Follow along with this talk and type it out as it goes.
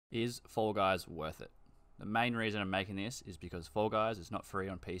Is Fall Guys worth it? The main reason I'm making this is because Fall Guys is not free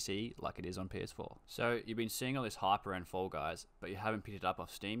on PC like it is on PS4. So you've been seeing all this hype around Fall Guys, but you haven't picked it up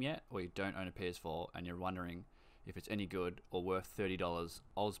off Steam yet, or you don't own a PS4 and you're wondering if it's any good or worth $30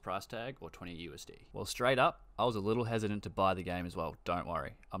 Oz price tag or 20 USD. Well, straight up, I was a little hesitant to buy the game as well, don't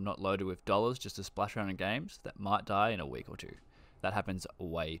worry. I'm not loaded with dollars just to splash around in games that might die in a week or two. That happens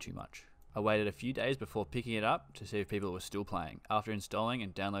way too much. I waited a few days before picking it up to see if people were still playing. After installing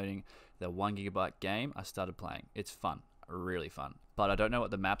and downloading the 1 gigabyte game, I started playing. It's fun, really fun. But I don't know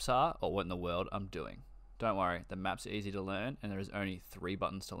what the maps are or what in the world I'm doing. Don't worry, the maps are easy to learn and there is only 3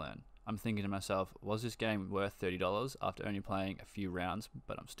 buttons to learn. I'm thinking to myself, was this game worth $30 after only playing a few rounds,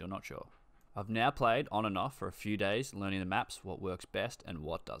 but I'm still not sure. I've now played on and off for a few days, learning the maps, what works best and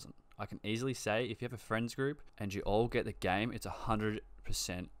what doesn't. I can easily say if you have a friends group and you all get the game, it's 100%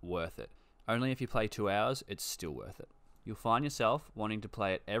 worth it. Only if you play 2 hours, it's still worth it. You'll find yourself wanting to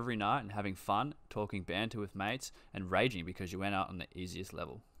play it every night and having fun, talking banter with mates, and raging because you went out on the easiest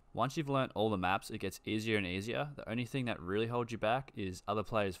level. Once you've learnt all the maps, it gets easier and easier. The only thing that really holds you back is other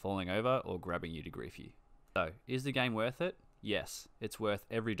players falling over or grabbing you to grief you. So, is the game worth it? Yes, it's worth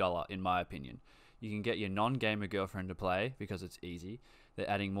every dollar in my opinion. You can get your non-gamer girlfriend to play because it's easy. They're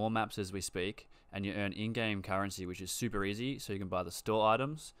adding more maps as we speak, and you earn in-game currency, which is super easy, so you can buy the store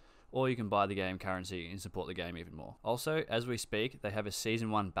items, or you can buy the game currency and support the game even more. Also, as we speak, they have a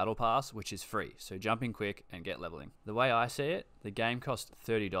Season 1 Battle Pass, which is free, so jump in quick and get leveling. The way I see it, the game costs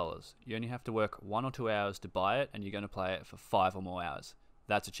 $30. You only have to work 1 or 2 hours to buy it, and you're going to play it for 5 or more hours.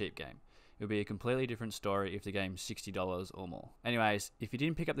 That's a cheap game. It'll be a completely different story if the game's $60 or more. Anyways, if you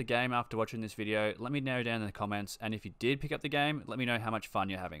didn't pick up the game after watching this video, let me know down in the comments, and if you did pick up the game, let me know how much fun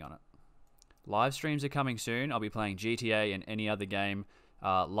you're having on it. Live streams are coming soon. I'll be playing GTA and any other game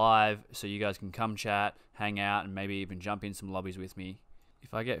live, so you guys can come chat, hang out, and maybe even jump in some lobbies with me.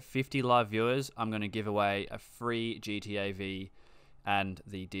 If I get 50 live viewers, I'm going to give away a free GTA V and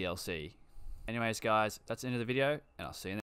the DLC. Anyways guys, that's the end of the video, and I'll see you in the